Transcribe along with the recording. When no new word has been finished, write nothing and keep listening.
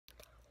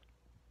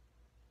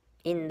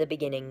In the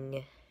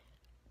beginning,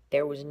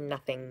 there was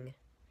nothing.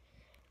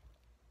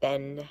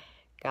 Then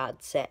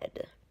God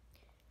said,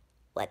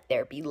 "Let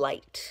there be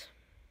light."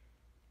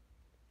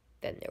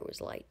 Then there was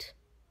light.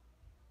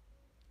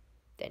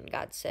 Then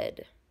God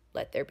said,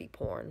 "Let there be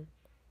porn."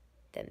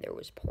 Then there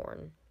was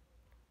porn.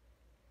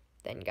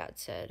 Then God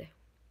said,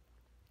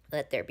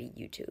 "Let there be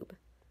YouTube."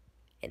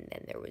 And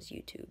then there was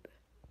YouTube.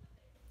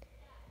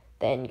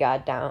 Then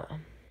God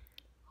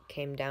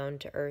came down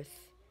to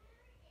earth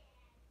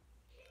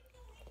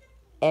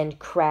and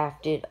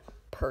crafted a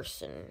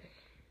person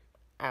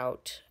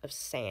out of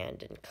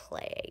sand and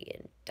clay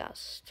and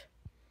dust.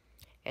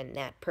 And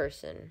that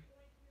person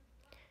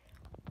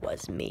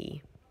was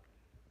me.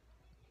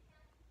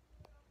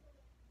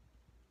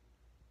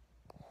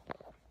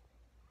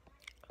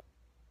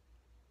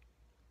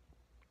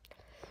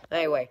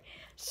 Anyway,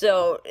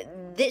 so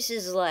this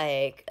is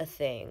like a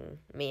thing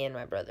me and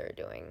my brother are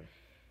doing.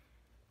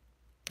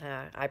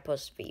 I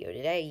post a video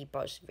today, he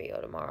posts a video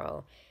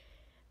tomorrow.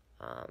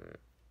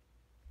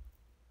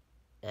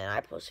 And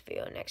I post a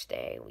video next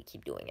day. We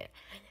keep doing it.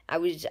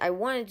 I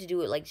wanted to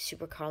do it like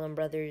Super Carlin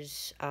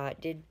Brothers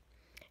did,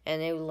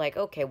 and they were like,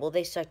 okay, well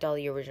they sucked all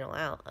the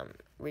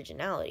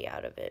originality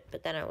out of it.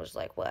 But then I was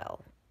like,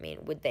 well, I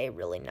mean, would they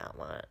really not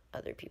want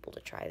other people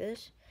to try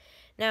this?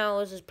 Now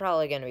this is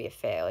probably going to be a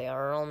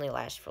failure. It'll only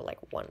last for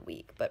like 1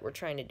 week, but we're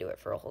trying to do it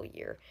for a whole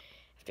year.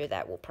 After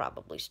that, we'll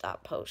probably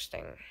stop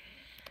posting,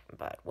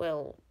 but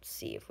we'll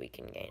see if we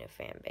can gain a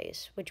fan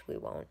base, which we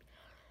won't.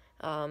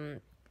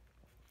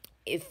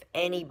 If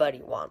anybody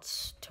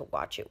wants to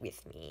watch it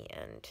with me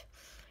and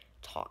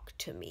talk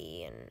to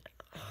me and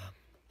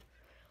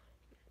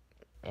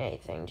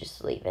anything,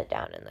 just leave it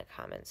down in the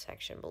comment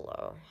section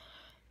below.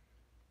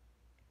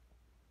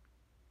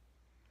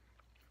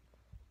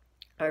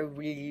 I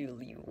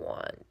really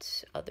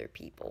want other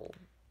people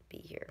to be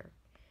here.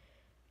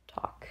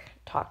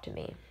 Talk to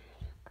me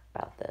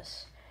about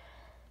this.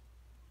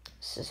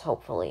 This is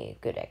hopefully a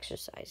good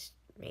exercise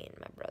me and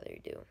my brother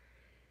do.